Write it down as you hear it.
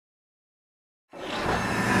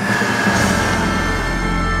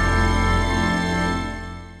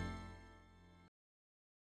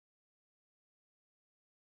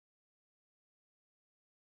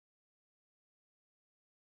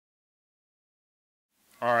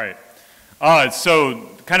All right. So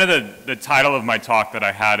kind of the title of my talk that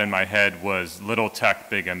I had in my head was Little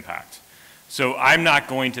Tech, Big Impact. So I'm not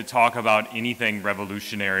going to talk about anything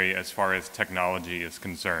revolutionary as far as technology is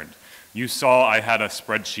concerned. You saw I had a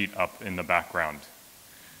spreadsheet up in the background.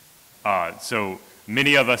 So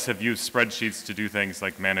many of us have used spreadsheets to do things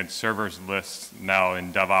like manage servers lists. Now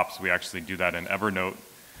in DevOps, we actually do that in Evernote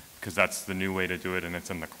because that's the new way to do it and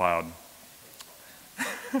it's in the cloud.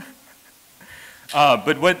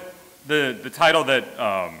 But what the title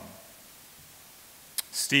that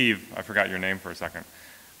Steve, I forgot your name for a second,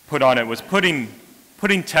 put on it was putting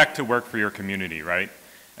tech to work for your community, right?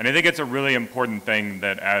 And I think it's a really important thing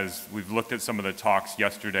that as we've looked at some of the talks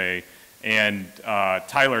yesterday and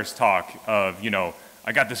Tyler's talk of,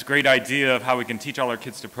 I got this great idea of how we can teach all our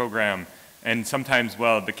kids to program, and sometimes,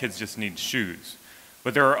 well, the kids just need shoes.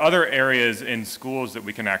 But there are other areas in schools that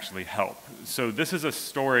we can actually help. So this is a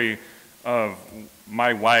story of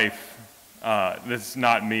my wife. This is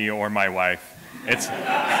not me or my wife. It's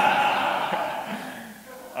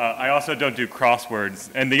I also don't do crosswords.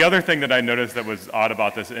 And the other thing that I noticed that was odd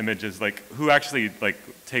about this image is who actually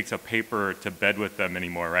takes a paper to bed with them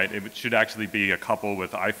anymore, right? It should actually be a couple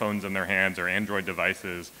with iPhones in their hands or Android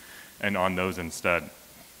devices and on those instead.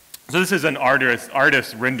 So this is an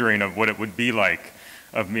artist rendering of what it would be like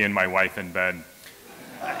of me and my wife in bed.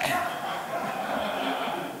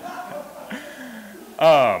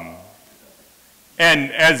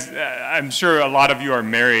 And as I'm sure a lot of you are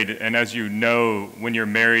married, and as you know, when you're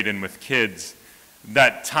married and with kids,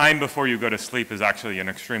 that time before you go to sleep is actually an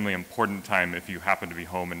extremely important time if you happen to be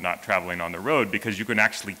home and not traveling on the road, because you can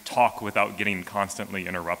actually talk without getting constantly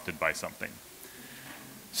interrupted by something.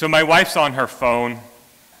 So my wife's on her phone,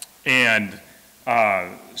 and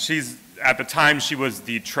at the time she was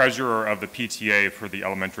the treasurer of the PTA for the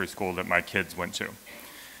elementary school that my kids went to.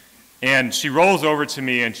 And she rolls over to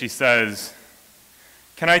me and she says,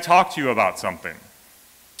 "Can I talk to you about something?"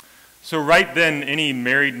 So right then, any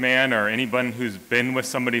married man or anyone who's been with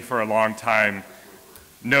somebody for a long time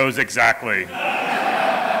knows exactly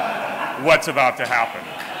what's about to happen.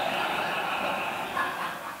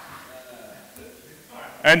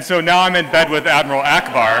 And so now I'm in bed with Admiral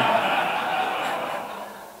Akbar.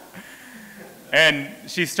 And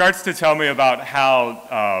she starts to tell me about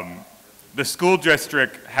how the school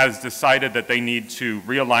district has decided that they need to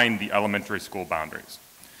realign the elementary school boundaries.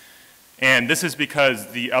 And this is because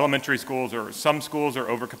the elementary schools, or some schools, are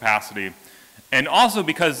over capacity. And also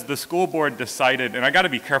because the school board decided, and I gotta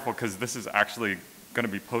be careful because this is actually gonna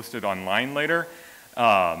be posted online later,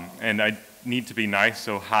 and I need to be nice,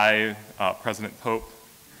 so hi, President Pope,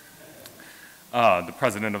 the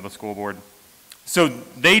president of the school board. So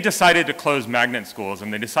they decided to close magnet schools,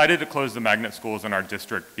 and they decided to close the magnet schools in our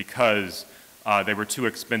district because they were too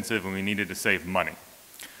expensive and we needed to save money.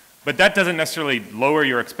 But that doesn't necessarily lower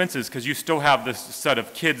your expenses because you still have this set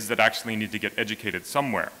of kids that actually need to get educated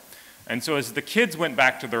somewhere. And so as the kids went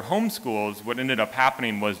back to their home schools, what ended up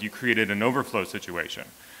happening was you created an overflow situation.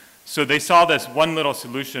 So they saw this one little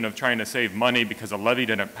solution of trying to save money because a levy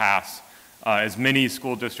didn't pass. As many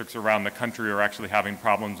school districts around the country are actually having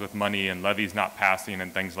problems with money and levies not passing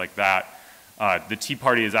and things like that. The Tea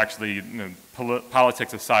Party is actually,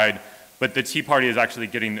 politics aside, but the Tea Party is actually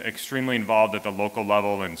getting extremely involved at the local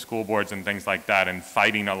level and school boards and things like that and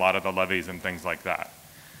fighting a lot of the levies and things like that.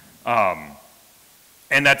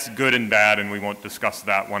 And that's good and bad, and we won't discuss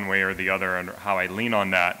that one way or the other and how I lean on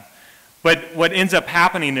that. But what ends up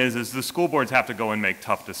happening is the school boards have to go and make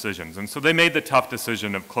tough decisions. And so they made the tough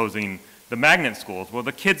decision of closing the magnet schools. Well,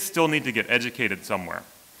 the kids still need to get educated somewhere.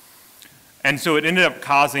 And so it ended up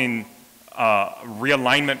causing a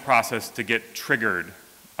realignment process to get triggered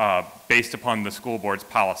based upon the school board's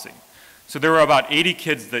policy. So there were about 80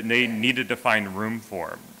 kids that they needed to find room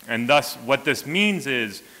for. And thus, what this means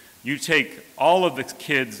is you take all of the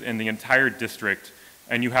kids in the entire district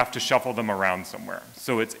and you have to shuffle them around somewhere.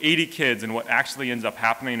 So it's 80 kids, and what actually ends up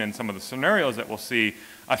happening in some of the scenarios that we'll see,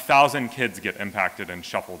 1,000 kids get impacted and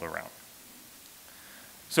shuffled around.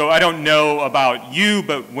 So I don't know about you,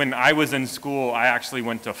 but when I was in school, I actually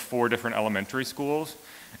went to 4 different elementary schools.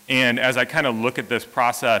 And as I kind of look at this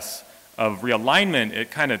process of realignment, it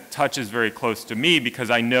kind of touches very close to me because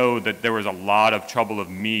I know that there was a lot of trouble of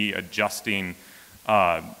me adjusting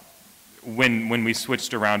when we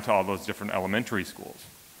switched around to all those different elementary schools.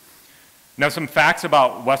 Now, some facts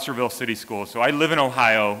about Westerville City Schools. So I live in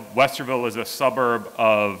Ohio. Westerville is a suburb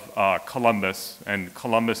of Columbus, and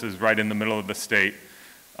Columbus is right in the middle of the state.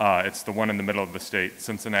 It's the one in the middle of the state.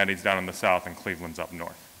 Cincinnati's down in the south, and Cleveland's up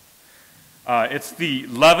north. It's the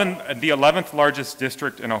 11th largest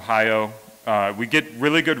district in Ohio. we get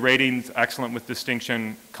really good ratings, excellent with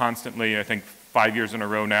distinction constantly, I think 5 years in a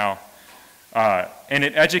row now. And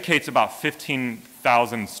it educates about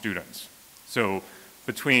 15,000 students. So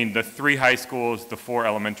between the 3 high schools, the 4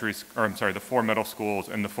 the 4 middle schools,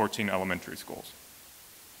 and the 14 elementary schools.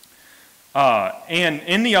 And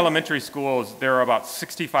in the elementary schools, there are about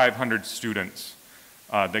 6,500 students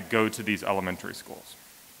that go to these elementary schools.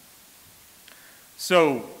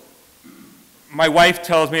 So my wife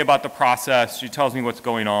tells me about the process, she tells me what's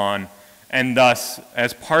going on, and thus,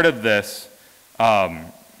 as part of this,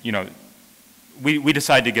 you know, we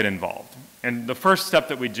decide to get involved. And the first step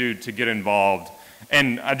that we do to get involved,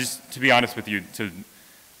 and I just, to be honest with you, to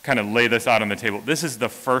kind of lay this out on the table, this is the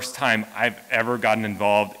first time I've ever gotten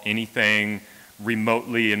involved anything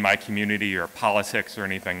remotely in my community or politics or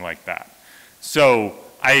anything like that. So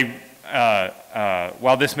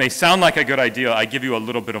while this may sound like a good idea, I give you a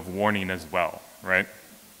little bit of warning as well, right?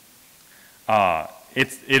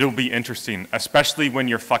 It'll be interesting, especially when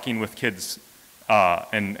you're fucking with kids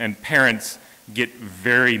and parents get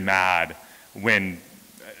very mad when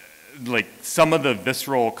like some of the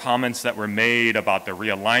visceral comments that were made about the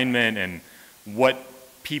realignment and what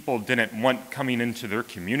people didn't want coming into their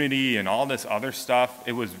community and all this other stuff.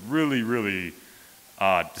 It was really, really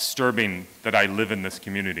disturbing that I live in this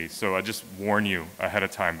community. So I just warn you ahead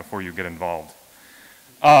of time before you get involved.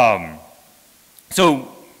 So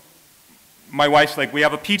my wife's like, we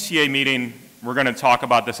have a PTA meeting. We're going to talk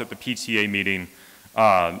about this at the PTA meeting.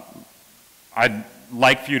 I'd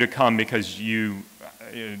like for you to come because you're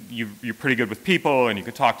pretty good with people and you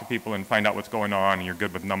can talk to people and find out what's going on and you're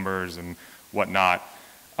good with numbers and whatnot.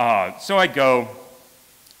 So I go,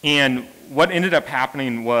 and what ended up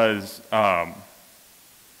happening was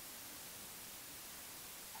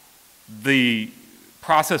the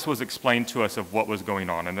process was explained to us of what was going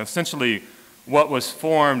on, and essentially what was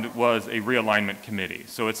formed was a realignment committee.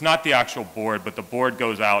 So it's not the actual board, but the board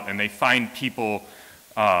goes out and they find people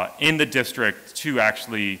in the district to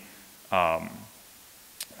actually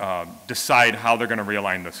decide how they're going to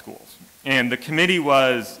realign the schools. And the committee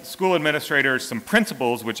was school administrators, some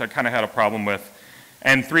principals, which I kind of had a problem with,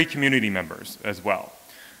 and 3 community members as well.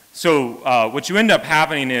 So what you end up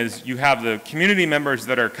happening is you have the community members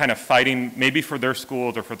that are kind of fighting maybe for their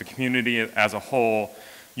schools or for the community as a whole.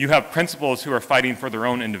 You have principals who are fighting for their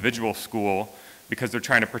own individual school because they're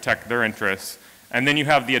trying to protect their interests. And then you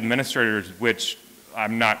have the administrators, which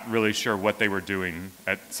I'm not really sure what they were doing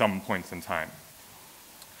at some points in time.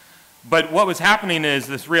 But what was happening is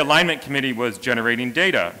this realignment committee was generating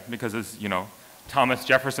data because, as you know, Thomas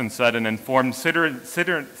Jefferson said, an informed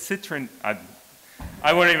citizen,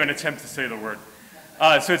 I won't even attempt to say the word.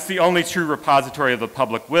 So it's the only true repository of the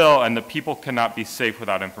public will, and the people cannot be safe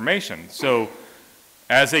without information. So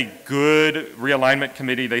as a good realignment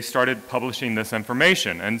committee, they started publishing this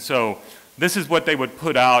information. And so this is what they would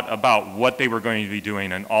put out about what they were going to be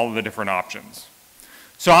doing and all of the different options.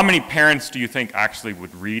 So how many parents do you think actually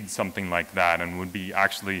would read something like that and would be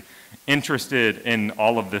actually interested in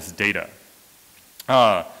all of this data?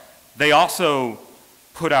 They also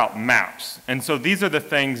put out maps. And so these are the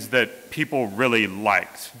things that people really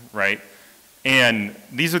liked, right? And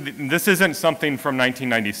this isn't something from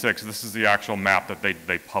 1996. This is the actual map that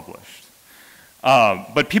they published.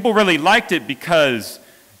 But people really liked it because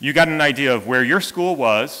you got an idea of where your school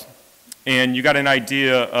was, and you got an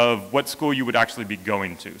idea of what school you would actually be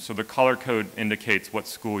going to. So the color code indicates what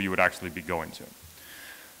school you would actually be going to.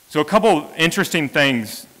 So a couple interesting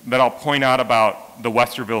things that I'll point out about the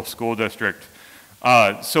Westerville School District.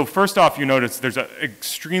 So first off, you notice there's an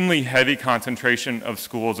extremely heavy concentration of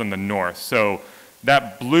schools in the north. So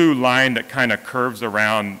that blue line that kind of curves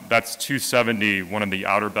around, that's 270, one of the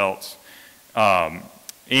outer belts.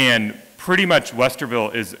 And pretty much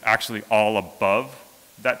Westerville is actually all above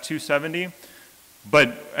that 270.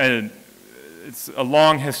 But it's a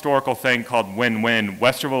long historical thing called win-win.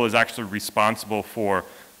 Westerville is actually responsible for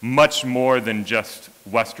much more than just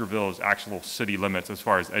Westerville's actual city limits as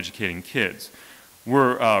far as educating kids.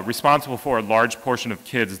 We're responsible for a large portion of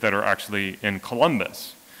kids that are actually in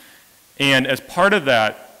Columbus. And as part of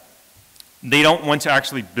that, they don't want to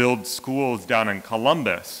actually build schools down in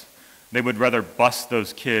Columbus. They would rather bus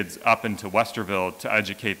those kids up into Westerville to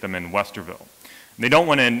educate them in Westerville. They don't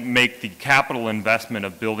want to make the capital investment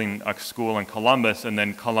of building a school in Columbus and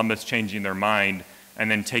then Columbus changing their mind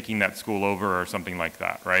and then taking that school over or something like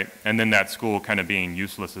that, right? And then that school kind of being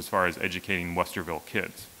useless as far as educating Westerville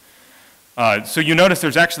kids. So you notice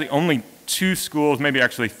there's actually only 2 schools, maybe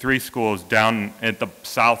actually 3 schools down at the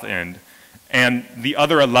south end, and the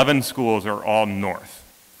other 11 schools are all north.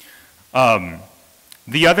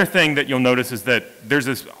 The other thing that you'll notice is that there's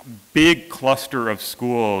this big cluster of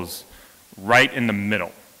schools right in the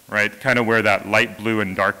middle, right? Kind of where that light blue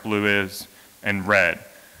and dark blue is, and red.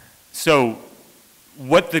 So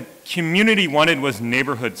what the community wanted was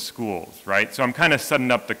neighborhood schools, right? So I'm kind of setting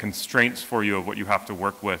up the constraints for you of what you have to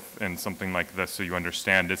work with in something like this so you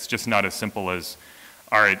understand. It's just not as simple as,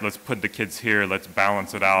 all right, let's put the kids here, let's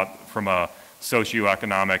balance it out from a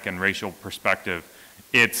socioeconomic and racial perspective.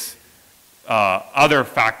 It's other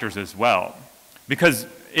factors as well. Because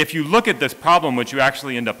if you look at this problem, what you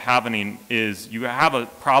actually end up having is you have a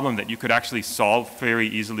problem that you could actually solve very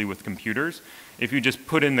easily with computers if you just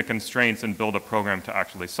put in the constraints and build a program to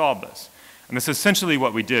actually solve this. And this is essentially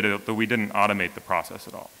what we did, but we didn't automate the process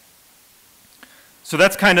at all. So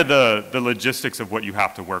that's kind of the logistics of what you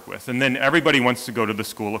have to work with. And then everybody wants to go to the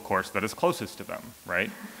school, of course, that is closest to them, right?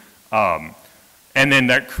 And then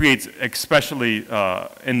that creates, especially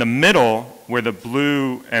in the middle, where the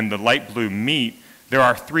blue and the light blue meet, there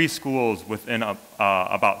are 3 schools within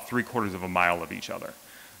about 3/4 of a mile of each other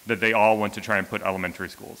that they all want to try and put elementary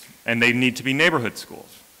schools. And they need to be neighborhood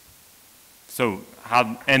schools. So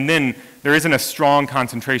and then there isn't a strong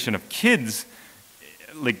concentration of kids,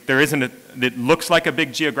 like there isn't it looks like a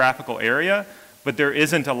big geographical area, but there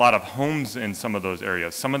isn't a lot of homes in some of those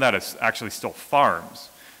areas. Some of that is actually still farms.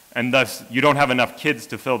 And thus, you don't have enough kids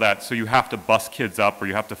to fill that, so you have to bus kids up or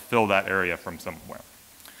you have to fill that area from somewhere.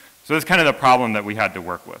 So that's kind of the problem that we had to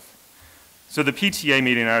work with. So the PTA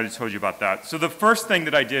meeting, I already told you about that. So the first thing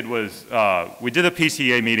that I did was, we did a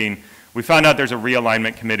PTA meeting. We found out there's a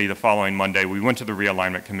realignment committee the following Monday. We went to the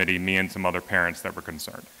realignment committee, me and some other parents that were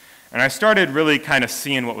concerned. And I started really kind of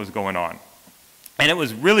seeing what was going on. And it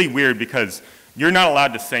was really weird because you're not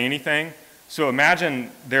allowed to say anything. So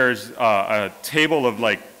imagine there's a table of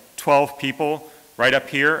like 12 people right up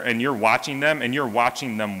here, and you're watching them, and you're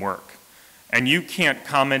watching them work. And you can't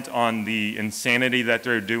comment on the insanity that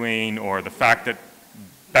they're doing or the fact that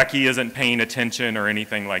Becky isn't paying attention or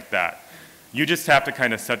anything like that. You just have to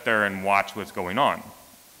kind of sit there and watch what's going on.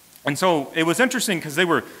 And so it was interesting because they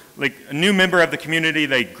were like a new member of the community.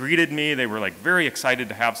 They greeted me. They were like very excited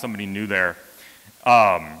to have somebody new there.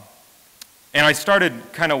 And I started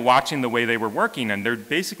kind of watching the way they were working, and they're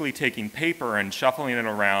basically taking paper and shuffling it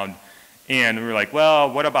around. And we were like,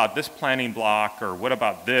 well, what about this planning block, or what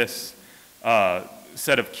about this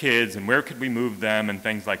set of kids, and where could we move them, and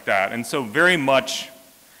things like that. And so very much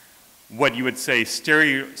what you would say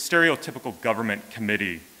stereotypical government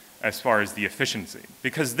committee as far as the efficiency.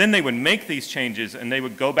 Because then they would make these changes, and they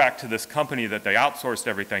would go back to this company that they outsourced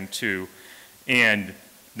everything to, and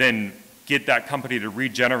then get that company to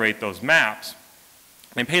regenerate those maps.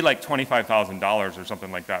 They paid like $25,000 or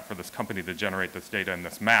something like that for this company to generate this data in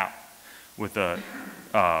this map with a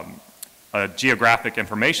geographic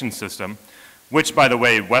information system, which, by the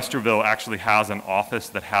way, Westerville actually has an office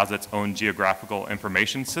that has its own geographical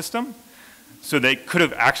information system. So they could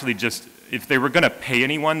have actually just, if they were going to pay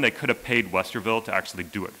anyone, they could have paid Westerville to actually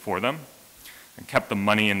do it for them and kept the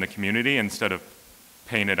money in the community instead of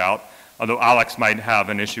paying it out. Although Alex might have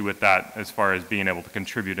an issue with that as far as being able to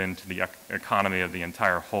contribute into the economy of the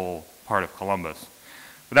entire whole part of Columbus.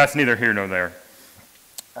 But that's neither here nor there.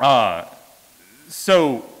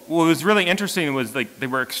 So what was really interesting was like they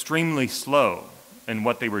were extremely slow in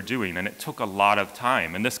what they were doing, and it took a lot of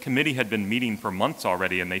time. And this committee had been meeting for months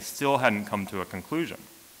already, and they still hadn't come to a conclusion.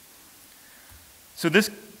 So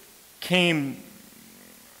this came,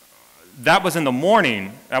 that was in the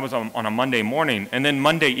morning, that was on a Monday morning, and then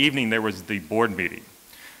Monday evening there was the board meeting.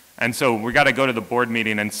 And so we got to go to the board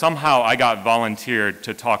meeting, and somehow I got volunteered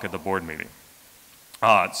to talk at the board meeting.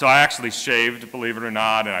 So I actually shaved, believe it or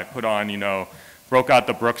not, and I put on, you know, broke out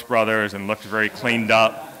the Brooks Brothers and looked very cleaned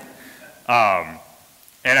up.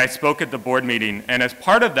 And I spoke at the board meeting, and as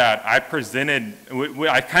part of that, I presented,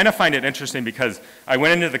 I kind of find it interesting because I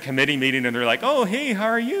went into the committee meeting and they're like, oh, hey, how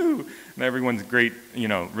are you? And everyone's great, you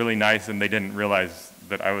know, really nice, and they didn't realize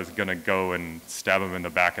that I was gonna go and stab them in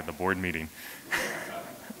the back at the board meeting.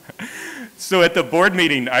 So at the board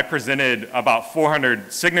meeting, I presented about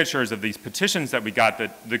 400 signatures of these petitions that we got,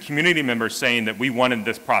 that the community members saying that we wanted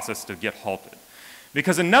this process to get halted.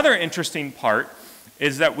 Because another interesting part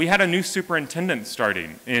is that we had a new superintendent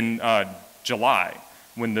starting in July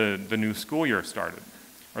when the new school year started,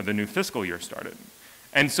 or the new fiscal year started.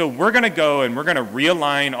 And so we're gonna go and we're gonna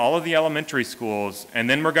realign all of the elementary schools, and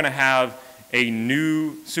then we're gonna have a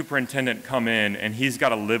new superintendent come in, and he's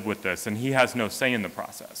gotta live with this, and he has no say in the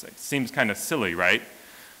process. It seems kind of silly, right?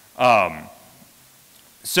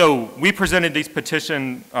 So we presented these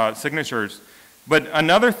petition signatures. But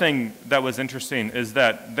another thing that was interesting is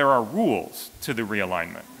that there are rules to the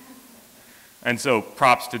realignment. And so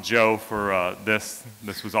props to Joe for this.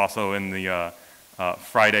 This was also in the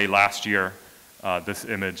Friday last year, this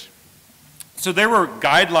image. So there were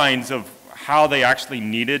guidelines of how they actually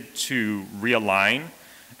needed to realign,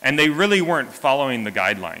 and they really weren't following the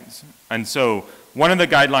guidelines. And so one of the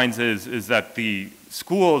guidelines is that the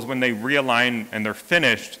schools, when they realign and they're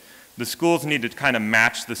finished, the schools need to kind of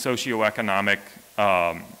match the socioeconomic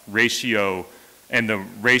ratio and the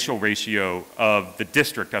racial ratio of the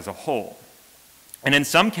district as a whole. And in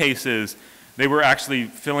some cases, they were actually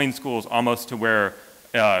filling schools almost to where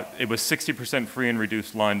it was 60% free and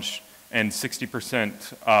reduced lunch and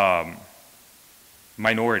 60%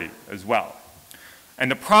 minority as well. And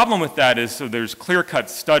the problem with that is, so there's clear-cut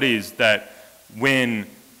studies that when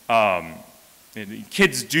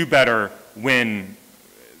kids do better when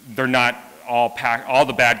they're not all packed, all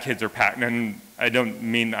the bad kids are packed, and I don't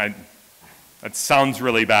mean, that sounds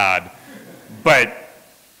really bad, but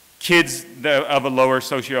kids of a lower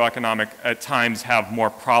socioeconomic at times have more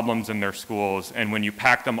problems in their schools, and when you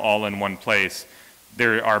pack them all in one place,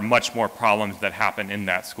 there are much more problems that happen in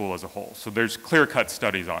that school as a whole. So there's clear-cut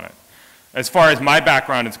studies on it. As far as my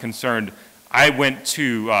background is concerned, I went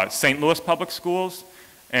to St. Louis public schools,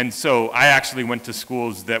 and so I actually went to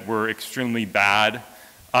schools that were extremely bad,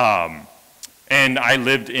 and I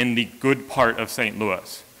lived in the good part of St.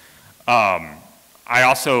 Louis. I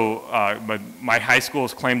also, my high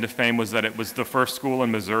school's claim to fame was that it was the first school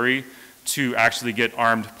in Missouri to actually get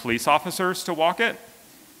armed police officers to walk it.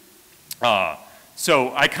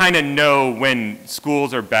 So I kind of know when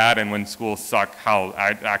schools are bad and when schools suck, how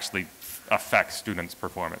it actually affects students'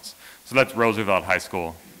 performance. So that's Roosevelt High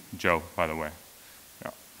School, Joe, by the way.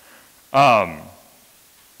 Yeah.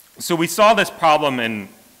 So we saw this problem, and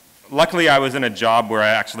luckily I was in a job where I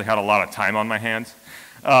actually had a lot of time on my hands.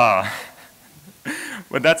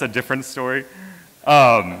 But that's a different story.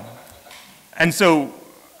 And so,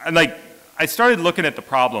 I started looking at the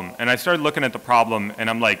problem, and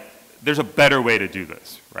I'm like, there's a better way to do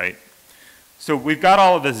this, right? So we've got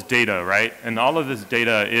all of this data, right? And all of this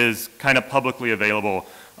data is kind of publicly available.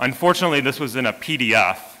 Unfortunately, this was in a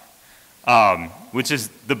PDF, which is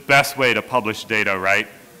the best way to publish data, right?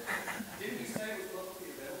 Didn't you say it was publicly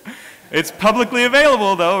available? It's publicly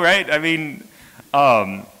available, though, right? I mean,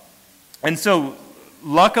 and so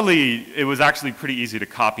luckily, it was actually pretty easy to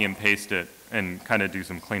copy and paste it and kind of do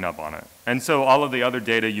some cleanup on it. And so all of the other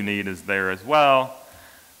data you need is there as well.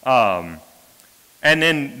 And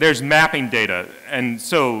then there's mapping data. And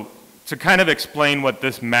so to kind of explain what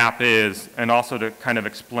this map is, and also to kind of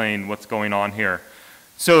explain what's going on here.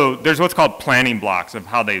 So there's what's called planning blocks of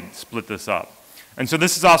how they split this up. And so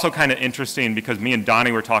this is also kind of interesting because me and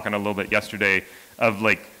Donnie were talking a little bit yesterday of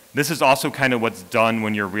like, this is also kind of what's done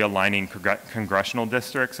when you're realigning congressional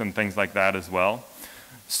districts and things like that as well.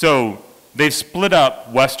 So they've split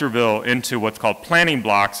up Westerville into what's called planning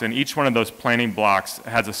blocks, and each one of those planning blocks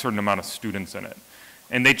has a certain amount of students in it.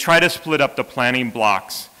 And they try to split up the planning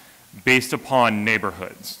blocks based upon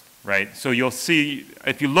neighborhoods, right? So you'll see,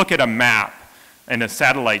 if you look at a map and a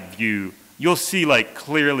satellite view, you'll see like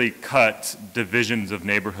clearly cut divisions of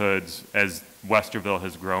neighborhoods as Westerville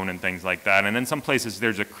has grown and things like that. And in some places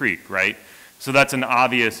there's a creek, right? So that's an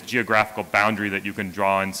obvious geographical boundary that you can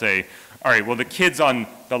draw and say, all right, well the kids on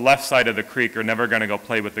the left side of the creek are never gonna go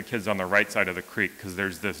play with the kids on the right side of the creek because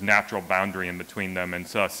there's this natural boundary in between them, and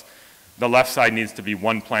so the left side needs to be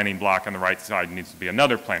one planning block and the right side needs to be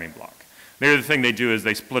another planning block. The other thing they do is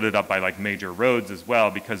they split it up by like major roads as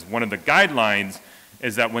well, because one of the guidelines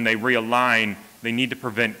is that when they realign, they need to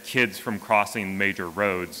prevent kids from crossing major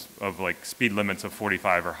roads of like speed limits of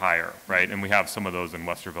 45 or higher, right? And we have some of those in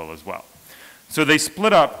Westerville as well. So they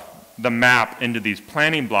split up the map into these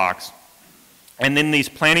planning blocks, and then these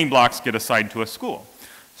planning blocks get assigned to a school.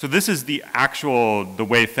 So this is the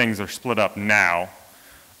way things are split up now.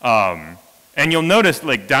 And you'll notice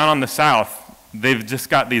like down on the south, they've just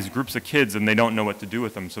got these groups of kids and they don't know what to do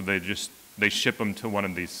with them, so they ship them to one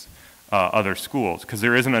of these other schools because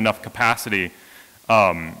there isn't enough capacity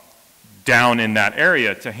down in that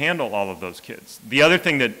area to handle all of those kids. The other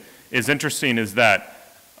thing that is interesting is that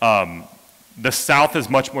the south is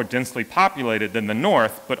much more densely populated than the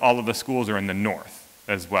north, but all of the schools are in the north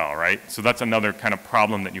as well, right? So that's another kind of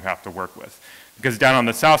problem that you have to work with. Because down on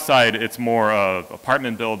the south side, it's more of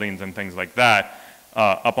apartment buildings and things like that.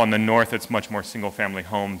 Up on the north, it's much more single-family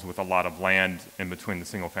homes with a lot of land in between the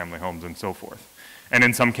single-family homes and so forth. And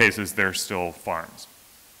in some cases, they're still farms.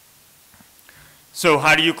 So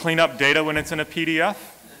how do you clean up data when it's in a PDF?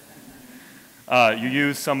 You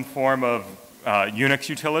use some form of Unix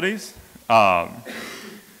utilities. And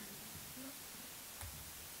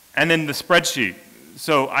then the spreadsheet.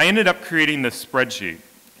 So I ended up creating this spreadsheet.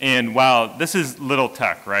 And while this is little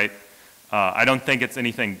tech, right? I don't think it's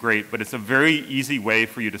anything great, but it's a very easy way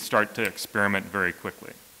for you to start to experiment very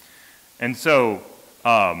quickly. And so,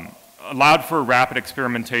 allowed for rapid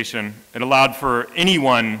experimentation. It allowed for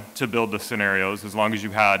anyone to build the scenarios as long as you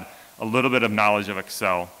had a little bit of knowledge of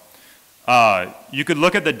Excel. You could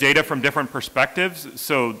look at the data from different perspectives.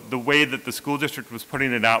 So the way that the school district was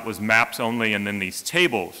putting it out was maps only and then these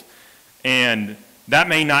tables. And that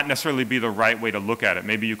may not necessarily be the right way to look at it.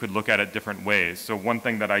 Maybe you could look at it different ways. So one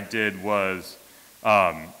thing that I did was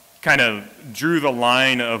kind of drew the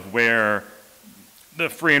line of where the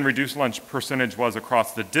free and reduced lunch percentage was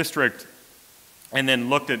across the district, and then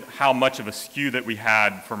looked at how much of a skew that we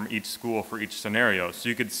had from each school for each scenario. So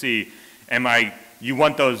you could see, you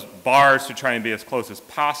want those bars to try and be as close as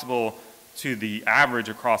possible to the average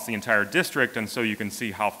across the entire district, and so you can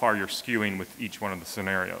see how far you're skewing with each one of the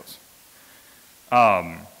scenarios.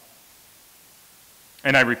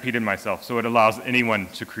 And I repeated myself, so it allows anyone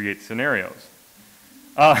to create scenarios.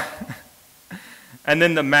 And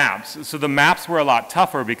then the maps. So the maps were a lot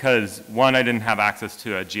tougher because, one, I didn't have access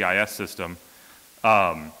to a GIS system.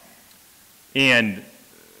 And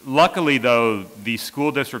luckily, though, the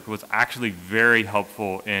school district was actually very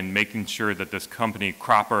helpful in making sure that this company,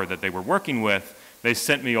 Cropper, that they were working with, they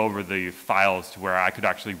sent me over the files to where I could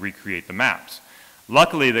actually recreate the maps.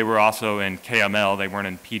 Luckily, they were also in KML, they weren't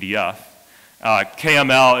in PDF.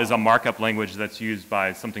 KML is a markup language that's used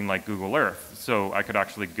by something like Google Earth. So I could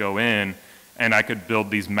actually go in and I could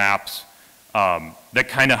build these maps that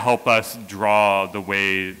kind of help us draw the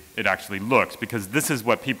way it actually looks, because this is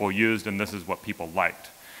what people used and this is what people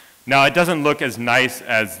liked. Now, it doesn't look as nice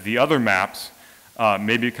as the other maps,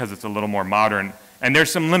 maybe because it's a little more modern. And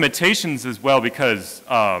there's some limitations as well, because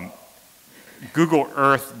Google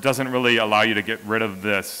Earth doesn't really allow you to get rid of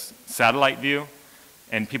this satellite view,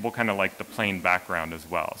 and people kind of like the plain background as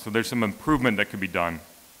well. So there's some improvement that could be done,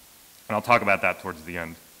 and I'll talk about that towards the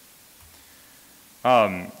end.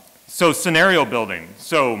 So scenario building.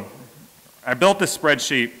 So I built this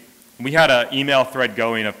spreadsheet. We had an email thread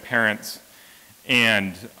going of parents,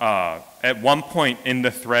 and at one point in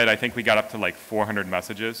the thread, I think we got up to like 400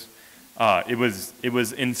 messages. It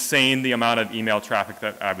was insane, the amount of email traffic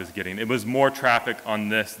that I was getting. It was more traffic on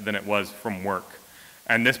this than it was from work.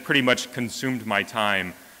 And this pretty much consumed my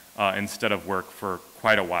time instead of work for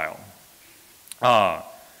quite a while.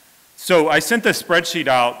 So I sent this spreadsheet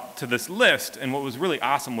out to this list, and what was really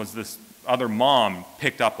awesome was this other mom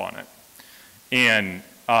picked up on it. And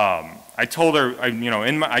I told her,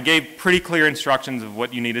 I gave pretty clear instructions of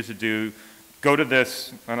what you needed to do. Go to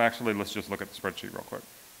this, and actually let's just look at the spreadsheet real quick.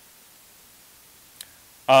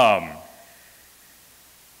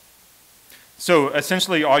 So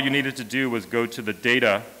essentially all you needed to do was go to the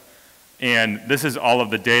data, and this is all of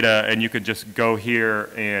the data, and you could just go here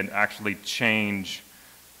and actually change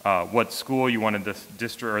what school you wanted this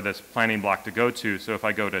district or this planning block to go to. So if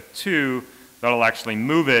I go to 2, that'll actually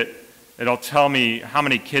move it. It'll tell me how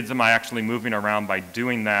many kids am I actually moving around by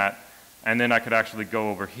doing that, and then I could actually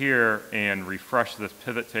go over here and refresh this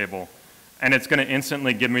pivot table, and it's going to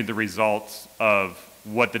instantly give me the results of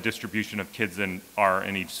what the distribution of kids are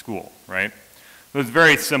in each school, right? So it's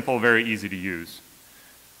very simple, very easy to use.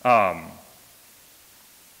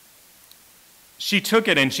 She took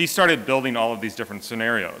it and she started building all of these different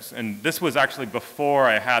scenarios. And this was actually before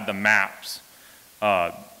I had the maps,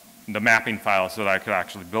 the mapping files so that I could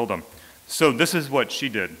actually build them. So this is what she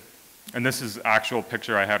did. And this is actual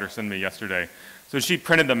picture I had her send me yesterday. So she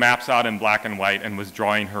printed the maps out in black and white and was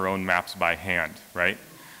drawing her own maps by hand, right?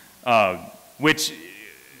 Which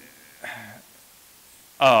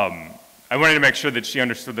I wanted to make sure that she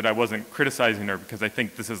understood that I wasn't criticizing her, because I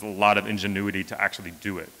think this is a lot of ingenuity to actually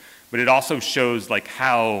do it. But it also shows like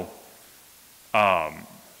how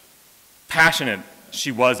passionate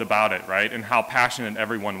she was about it, right? And how passionate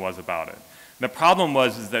everyone was about it. The problem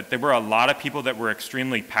was that there were a lot of people that were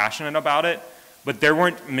extremely passionate about it, but there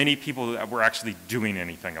weren't many people that were actually doing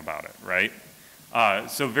anything about it, right?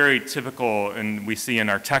 So very typical, and we see in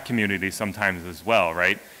our tech community sometimes as well,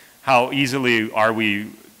 right? How easily are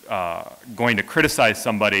we going to criticize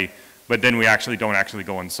somebody, but then we actually don't actually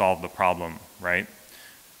go and solve the problem, right?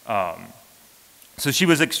 So she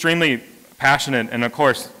was extremely passionate, and of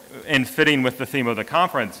course, in fitting with the theme of the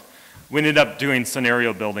conference, we ended up doing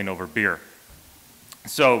scenario building over beer.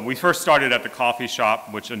 So we first started at the coffee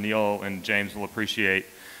shop, which Anil and James will appreciate,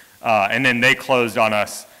 and then they closed on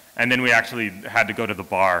us, and then we actually had to go to the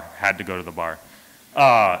bar,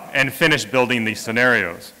 and finish building these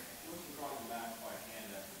scenarios.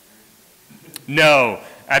 No,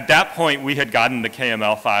 at that point, we had gotten the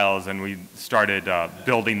KML files and we started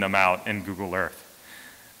building them out in Google Earth.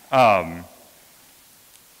 And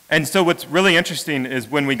so what's really interesting is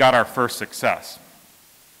when we got our first success.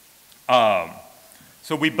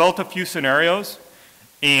 So we built a few scenarios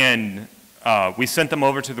and we sent them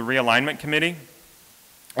over to the realignment committee.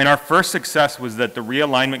 And our first success was that the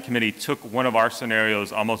realignment committee took one of our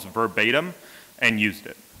scenarios almost verbatim and used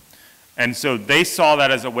it. And so they saw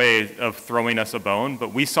that as a way of throwing us a bone,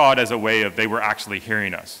 but we saw it as a way of they were actually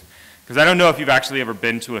hearing us. Because I don't know if you've actually ever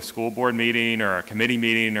been to a school board meeting or a committee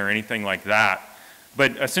meeting or anything like that,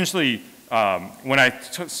 but essentially when I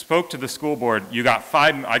spoke to the school board, I got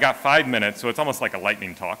 5 minutes, so it's almost like a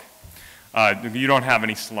lightning talk. You don't have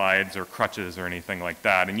any slides or crutches or anything like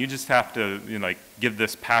that, and you just have to like give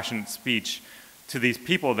this passionate speech to these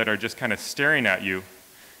people that are just kind of staring at you,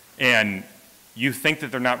 and you think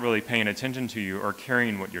that they're not really paying attention to you or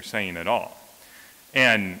caring what you're saying at all.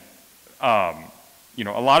 And a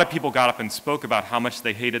lot of people got up and spoke about how much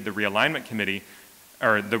they hated the realignment committee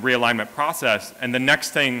or the realignment process, and the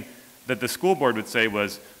next thing that the school board would say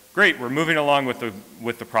was, great, we're moving along with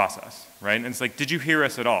the process, right? And it's like, did you hear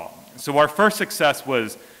us at all? So our first success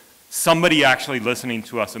was somebody actually listening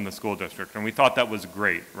to us in the school district, and we thought that was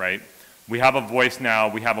great, right? We have a voice now,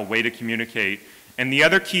 we have a way to communicate, and the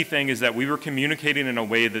other key thing is that we were communicating in a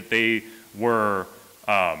way that they were,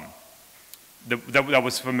 that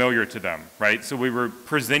was familiar to them, right? So we were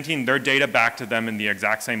presenting their data back to them in the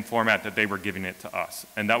exact same format that they were giving it to us,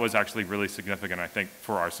 and that was actually really significant, I think,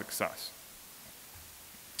 for our success.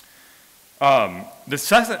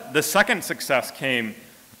 The second success came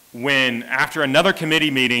when, after another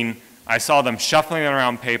committee meeting, I saw them shuffling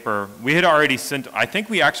around paper. We had already sent, I think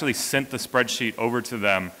we actually sent the spreadsheet over to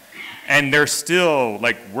them, and they're still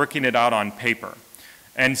like working it out on paper.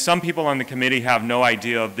 And some people on the committee have no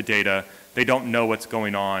idea of the data. They don't know what's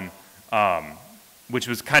going on, which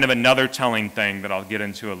was kind of another telling thing that I'll get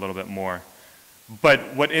into a little bit more.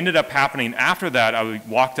 But what ended up happening after that, I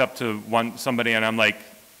walked up to somebody and I'm like,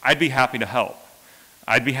 I'd be happy to help.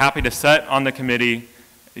 I'd be happy to sit on the committee.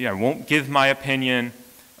 I won't give my opinion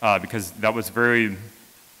because that was very,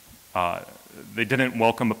 they didn't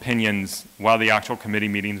welcome opinions while the actual committee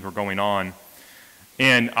meetings were going on.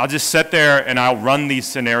 And I'll just sit there and I'll run these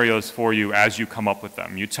scenarios for you as you come up with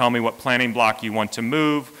them. You tell me what planning block you want to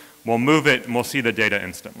move, we'll move it and we'll see the data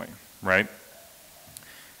instantly, right?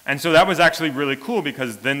 And so that was actually really cool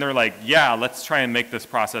because then they're like, yeah, let's try and make this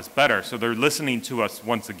process better. So they're listening to us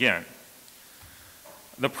once again.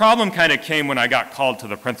 The problem kind of came when I got called to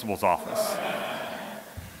the principal's office.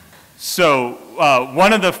 So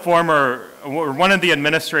one of the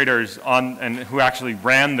administrators who actually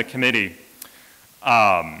ran the committee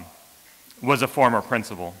was a former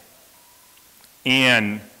principal.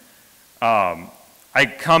 And I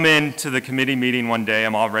come into the committee meeting one day,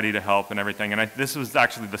 I'm all ready to help and everything, and this was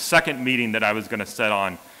actually the second meeting that I was gonna sit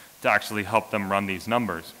on to actually help them run these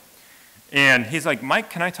numbers. And he's like, Mike,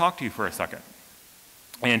 can I talk to you for a second?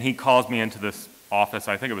 And he calls me into this office,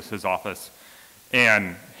 I think it was his office,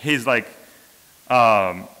 and he's like,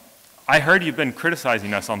 I heard you've been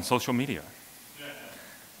criticizing us on social media.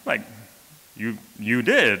 Like, you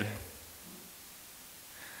did.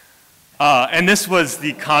 And this was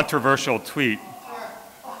the controversial tweet.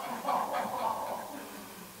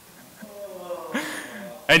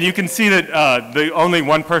 And you can see that the only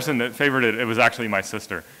one person that favored it, it was actually my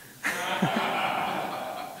sister.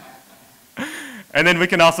 And then we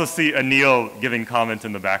can also see Anil giving comments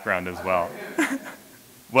in the background as well.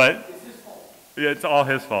 What? It's his fault. Yeah, it's all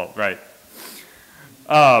his fault, right.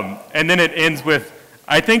 And then it ends with,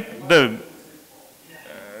 I think the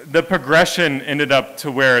progression ended up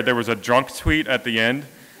to where there was a drunk tweet at the end.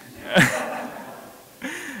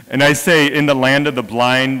 And I say, in the land of the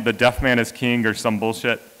blind, the deaf man is king or some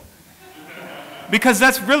bullshit. Because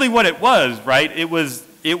that's really what it was, right? It was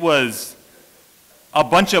a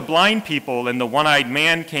bunch of blind people and the one-eyed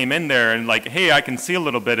man came in there and like, hey, I can see a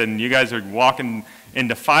little bit and you guys are walking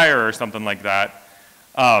into fire or something like that.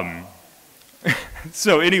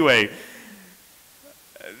 So anyway,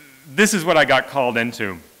 this is what I got called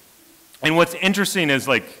into. And what's interesting is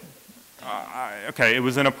like, okay, it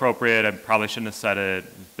was inappropriate, I probably shouldn't have said it,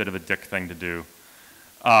 it's a bit of a dick thing to do.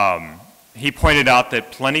 He pointed out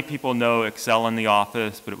that plenty of people know Excel in the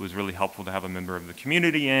office, but it was really helpful to have a member of the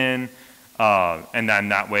community in, and then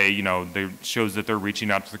that way, you know, it shows that they're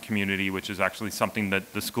reaching out to the community, which is actually something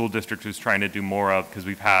that the school district is trying to do more of, because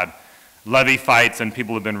we've had levy fights and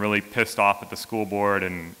people have been really pissed off at the school board,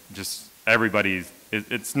 and just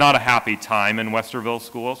it's not a happy time in Westerville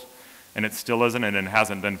schools, and it still isn't, and it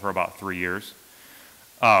hasn't been for about 3 years.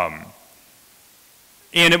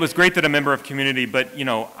 And it was great that a member of community, but you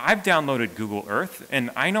know, I've downloaded Google Earth and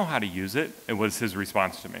I know how to use it. It was his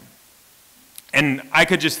response to me. And I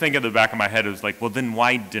could just think at the back of my head, it was like, well, then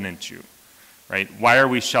why didn't you, right? Why are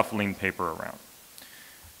we shuffling paper around?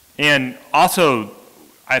 And also,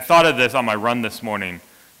 I thought of this on my run this morning,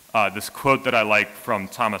 this quote that I like from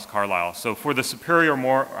Thomas Carlyle. So for the superior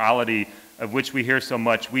morality of which we hear so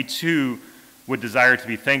much, we too would desire to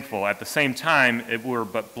be thankful. At the same time, it were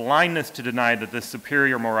but blindness to deny that this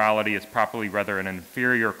superior morality is properly rather an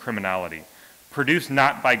inferior criminality, produced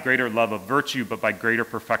not by greater love of virtue, but by greater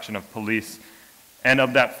perfection of police, and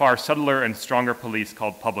of that far subtler and stronger police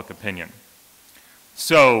called public opinion.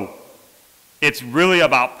 So it's really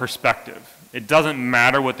about perspective. It doesn't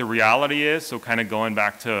matter what the reality is, so kind of going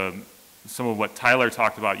back to some of what Tyler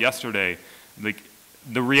talked about yesterday, like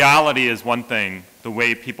the reality is one thing, the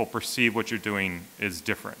way people perceive what you're doing is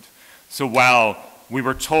different. So while we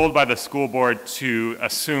were told by the school board to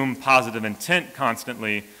assume positive intent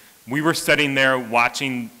constantly, we were sitting there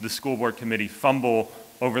watching the school board committee fumble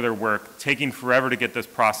over their work, taking forever to get this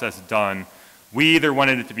process done. We either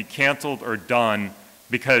wanted it to be canceled or done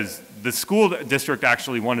because the school district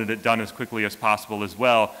actually wanted it done as quickly as possible as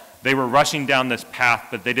well. They were rushing down this path,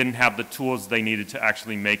 but they didn't have the tools they needed to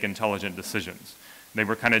actually make intelligent decisions. They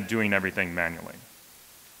were kind of doing everything manually.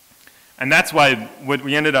 And that's why what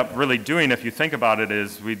we ended up really doing, if you think about it,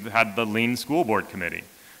 is we had the Lean School Board Committee,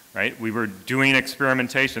 right? We were doing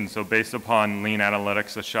experimentation, so based upon Lean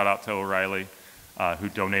Analytics, a shout out to O'Reilly, who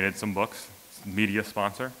donated some books, media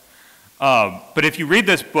sponsor. But if you read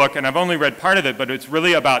this book, and I've only read part of it, but it's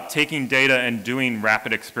really about taking data and doing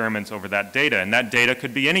rapid experiments over that data, and that data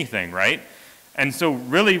could be anything, right? And so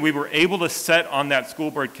really we were able to set on that school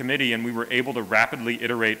board committee and we were able to rapidly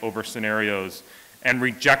iterate over scenarios and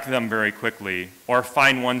reject them very quickly or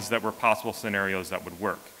find ones that were possible scenarios that would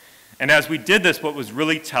work. And as we did this, what was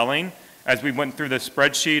really telling, as we went through the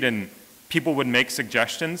spreadsheet and people would make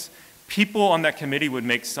suggestions, people on that committee would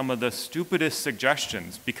make some of the stupidest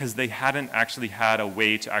suggestions because they hadn't actually had a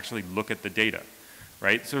way to actually look at the data,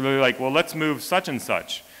 right? So they're like, well, let's move such and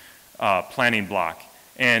such planning block.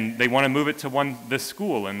 And they want to move it to this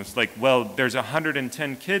school. And it's like, well, there's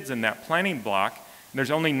 110 kids in that planning block. And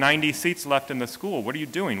there's only 90 seats left in the school. What are you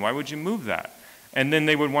doing? Why would you move that? And then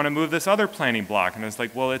they would want to move this other planning block. And it's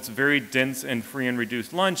like, well, it's very dense and free and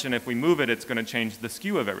reduced lunch. And if we move it, it's going to change the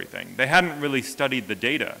skew of everything. They hadn't really studied the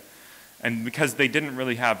data. And because they didn't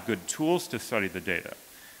really have good tools to study the data.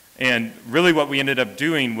 And really what we ended up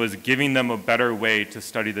doing was giving them a better way to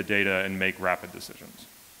study the data and make rapid decisions.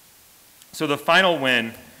 So the final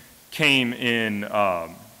win came in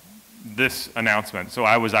this announcement. So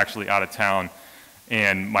I was actually out of town,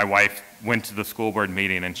 and my wife went to the school board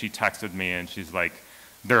meeting, and she texted me, and she's like,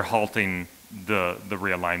 they're halting the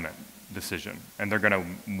realignment decision, and they're going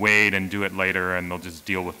to wait and do it later, and they'll just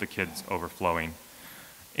deal with the kids overflowing.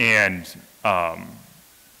 And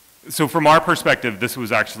so from our perspective, this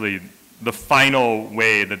was actually the final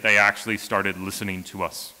way that they actually started listening to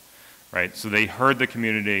us, right? So they heard the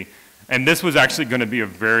community. And this was actually going to be a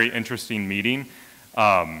very interesting meeting.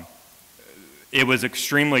 It was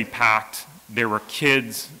extremely packed. There were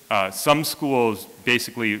kids. Some schools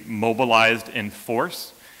basically mobilized in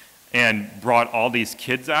force and brought all these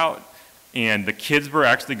kids out. And the kids were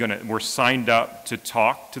actually were signed up to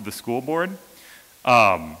talk to the school board.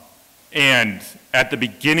 And at the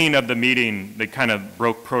beginning of the meeting, they kind of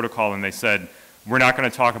broke protocol and they said, we're not going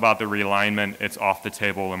to talk about the realignment. It's off the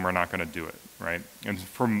table and we're not going to do it. Right? And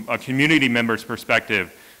from a community member's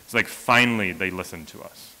perspective, it's like finally they listened to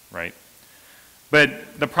us, right?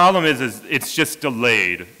 But the problem is it's just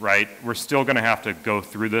delayed, right? We're still going to have to go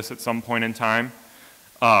through this at some point in time.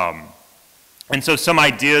 And so some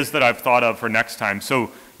ideas that I've thought of for next time.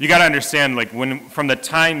 So you got to understand, like from the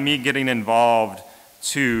time me getting involved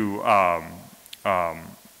to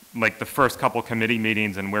like the first couple committee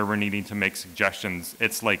meetings and where we're needing to make suggestions,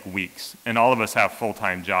 it's like weeks. And all of us have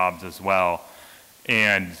full-time jobs as well.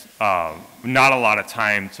 And not a lot of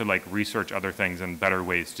time to like research other things and better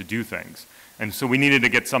ways to do things. And so we needed to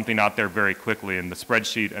get something out there very quickly, and the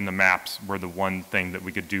spreadsheet and the maps were the one thing that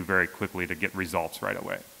we could do very quickly to get results right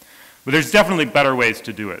away. But there's definitely better ways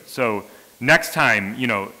to do it. So next time, you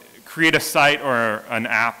know, create a site or an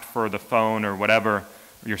app for the phone or whatever,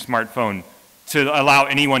 your smartphone, to allow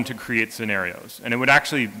anyone to create scenarios. And it would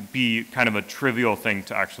actually be kind of a trivial thing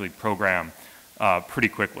to actually program pretty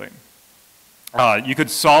quickly. You could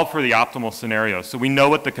solve for the optimal scenario. So we know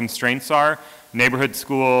what the constraints are: neighborhood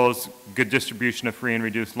schools, good distribution of free and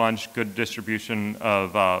reduced lunch, good distribution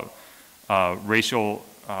of racial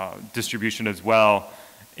distribution as well.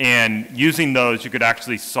 And using those, you could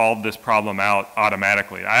actually solve this problem out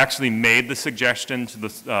automatically. I actually made the suggestion to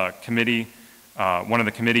the committee, one of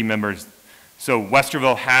the committee members. So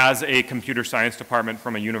Westerville has a computer science department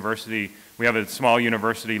from a university. We have a small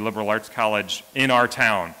university, liberal arts college, in our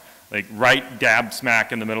town, like right dab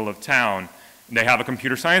smack in the middle of town. And they have a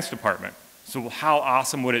computer science department. So how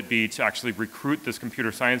awesome would it be to actually recruit this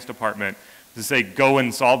computer science department to say, go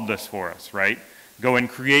and solve this for us, right? Go and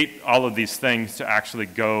create all of these things to actually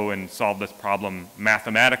go and solve this problem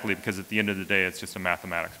mathematically, because at the end of the day, it's just a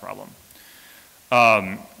mathematics problem.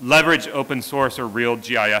 Leverage open source or real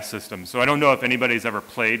GIS systems. So I don't know if anybody's ever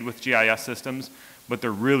played with GIS systems, but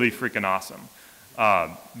they're really freaking awesome.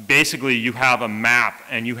 Basically, you have a map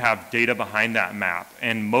and you have data behind that map.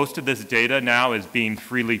 And most of this data now is being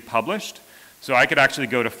freely published. So I could actually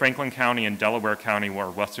go to Franklin County and Delaware County, where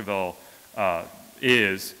Westerville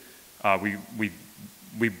is.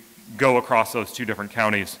 We go across those two different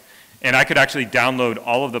counties. And I could actually download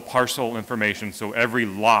all of the parcel information, so every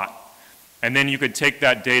lot. And then you could take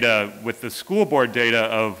that data with the school board data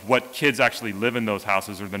of what kids actually live in those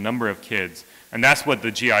houses, or the number of kids. And that's what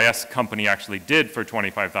the GIS company actually did for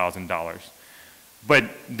 $25,000. But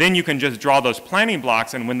then you can just draw those planning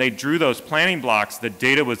blocks, and when they drew those planning blocks, the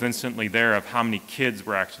data was instantly there of how many kids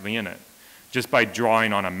were actually in it, just by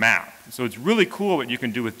drawing on a map. So it's really cool what you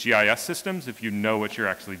can do with GIS systems if you know what you're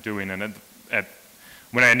actually doing. And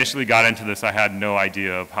when I initially got into this, I had no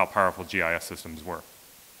idea of how powerful GIS systems were.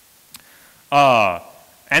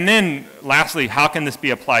 And then lastly, how can this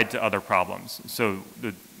be applied to other problems? So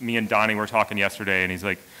me and Donnie were talking yesterday, and he's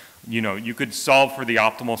like, you know, you could solve for the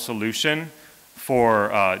optimal solution for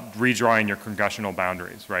redrawing your congressional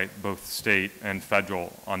boundaries, right? Both state and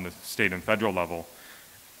federal, on the state and federal level.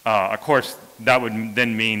 Of course, that would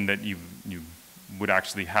then mean that you would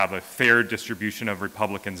actually have a fair distribution of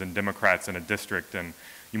Republicans and Democrats in a district, and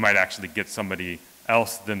you might actually get somebody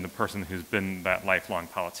else than the person who's been that lifelong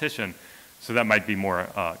politician. So that might be more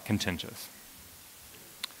contentious.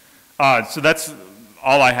 So that's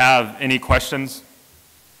all I have. Any questions?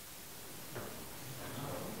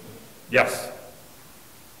 Yes?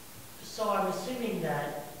 So I'm assuming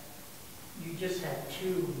that you just had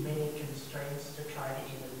too many constraints to try to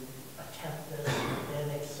even attempt this within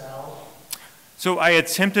Excel? So I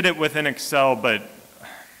attempted it within Excel, but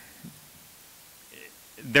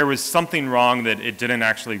there was something wrong that it didn't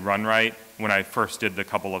actually run right when I first did the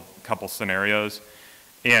couple scenarios.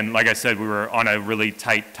 And like I said, we were on a really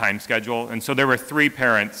tight time schedule. And so there were 3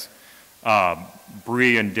 parents,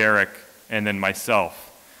 Bree and Derek, and then myself,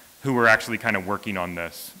 who were actually kind of working on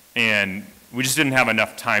this. And we just didn't have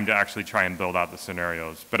enough time to actually try and build out the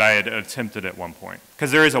scenarios. But I had attempted at one point.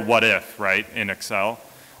 Because there is a what if, right, in Excel,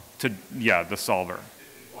 to, yeah, the solver.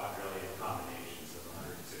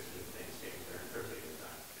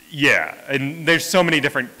 Yeah, and there's so many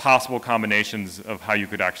different possible combinations of how you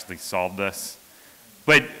could actually solve this.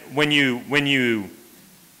 But when you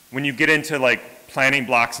get into like planning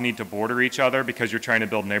blocks need to border each other because you're trying to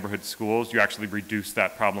build neighborhood schools, you actually reduce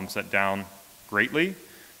that problem set down greatly,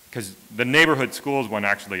 because the neighborhood schools one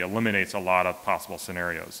actually eliminates a lot of possible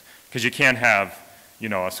scenarios. Because you can't have, you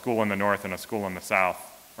know, a school in the north and a school in the south,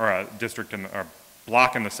 or a district in the, or a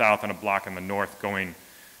block in the south and a block in the north going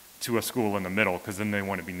to a school in the middle, because then they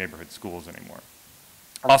wouldn't be neighborhood schools anymore.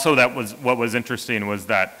 Also, what was interesting was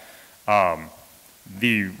that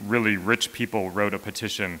the really rich people wrote a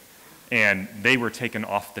petition, and they were taken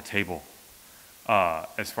off the table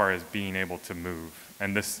as far as being able to move.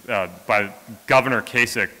 And this, by Governor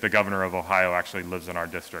Kasich, the governor of Ohio, actually lives in our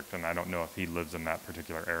district, and I don't know if he lives in that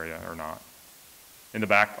particular area or not. In the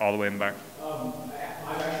back, all the way in the back?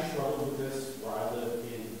 I've actually struggled with this where I live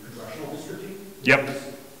in congressional districting. Yep.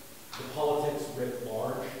 The politics writ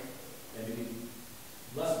large, and maybe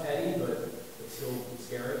less petty, but still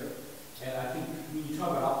scary. And I think when you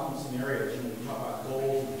talk about optimal scenarios, you know, you talk about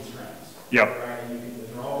goals and constraints. Yep. Right? And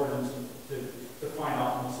there are algorithms to define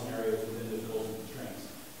optimal scenarios within those goals and constraints.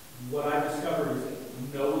 What I've discovered is that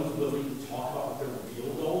no one's willing to talk about what their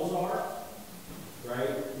real goals are. Right?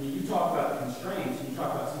 I mean, you talk about the constraints, and you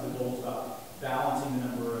talk about some of the goals about balancing the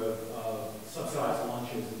number of subsidized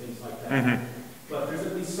lunches and things like that. Mm-hmm. But there's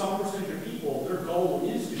at least some percentage of people, their goal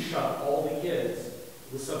is to shove all the kids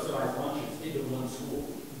with subsidized lunches into one school.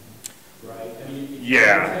 Right? I mean, if you're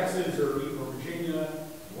in Texas or Virginia,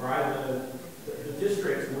 where I live, the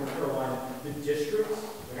districts, North Carolina, the districts,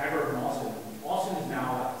 like I grew up in Austin. Austin is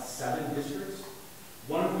now at 7 districts.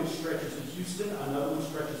 One of which stretches to Houston, another one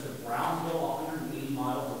stretches to Brownsville, 180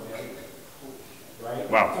 miles away. Right?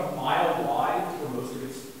 Wow. It's a mile wide for most of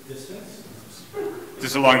its distance.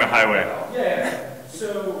 Just along the highway. Yeah.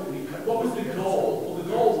 So what was the goal? Well, the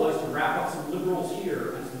goal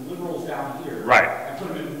here and some liberals down here. Right. And put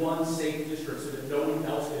them in one safe district so that no one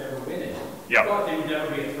else could ever win it. Yep. But they would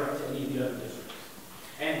never be a threat to any of the other districts.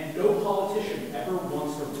 And no politician ever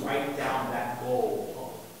wants to write down that goal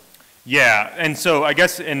publicly. Yeah, and so I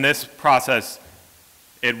guess in this process,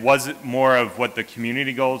 it was more of what the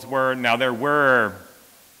community goals were. Now there was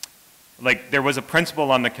a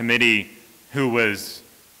principal on the committee who was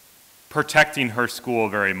protecting her school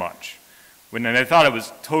very much. And I thought it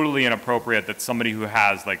was totally inappropriate that somebody who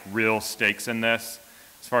has like real stakes in this,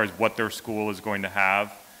 as far as what their school is going to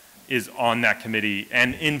have, is on that committee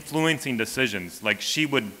and influencing decisions. Like she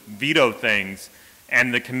would veto things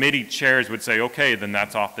and the committee chairs would say, okay, then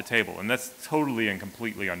that's off the table. And that's totally and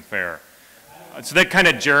completely unfair. So that kind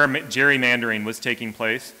of gerrymandering was taking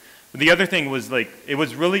place. But the other thing was like, it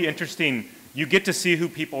was really interesting. You get to see who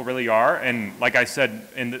people really are. And like I said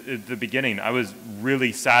in the beginning, I was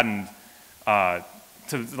really saddened to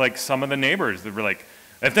like some of the neighbors that were like,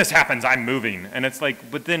 if this happens, I'm moving. And it's like,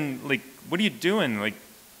 but then like, what are you doing? Like,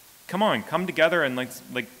 come on, come together and like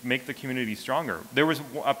make the community stronger. There was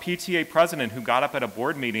a PTA president who got up at a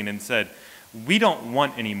board meeting and said, we don't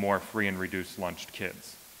want any more free and reduced lunched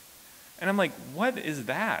kids. And I'm like, what is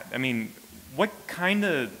that? I mean, what kind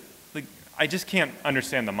of, like, I just can't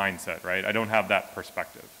understand the mindset, right? I don't have that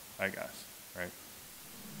perspective, I guess, right?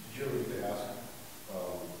 Did you ever get to ask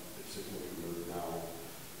the situation we're now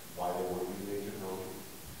why they weren't using technology?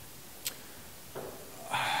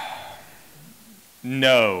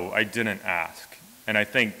 No, I didn't ask. And I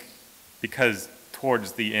think because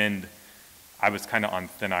towards the end, I was kind of on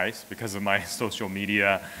thin ice because of my social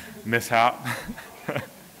media mishap.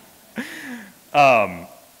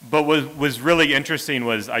 But what was really interesting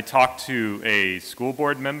was I talked to a school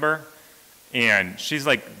board member, and she's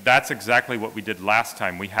like, that's exactly what we did last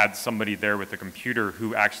time. We had somebody there with a computer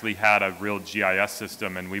who actually had a real GIS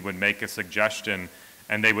system, and we would make a suggestion,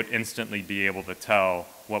 and they would instantly be able to tell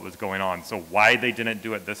what was going on. So why they didn't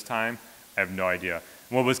do it this time, I have no idea.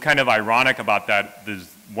 What was kind of ironic about that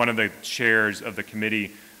is one of the chairs of the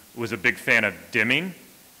committee was a big fan of dimming.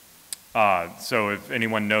 So if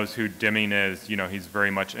anyone knows who Dimming is, you know, he's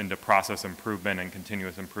very much into process improvement and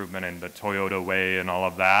continuous improvement and the Toyota way and all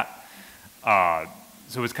of that.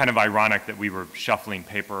 So it was kind of ironic that we were shuffling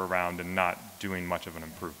paper around and not doing much of an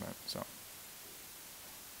improvement, so.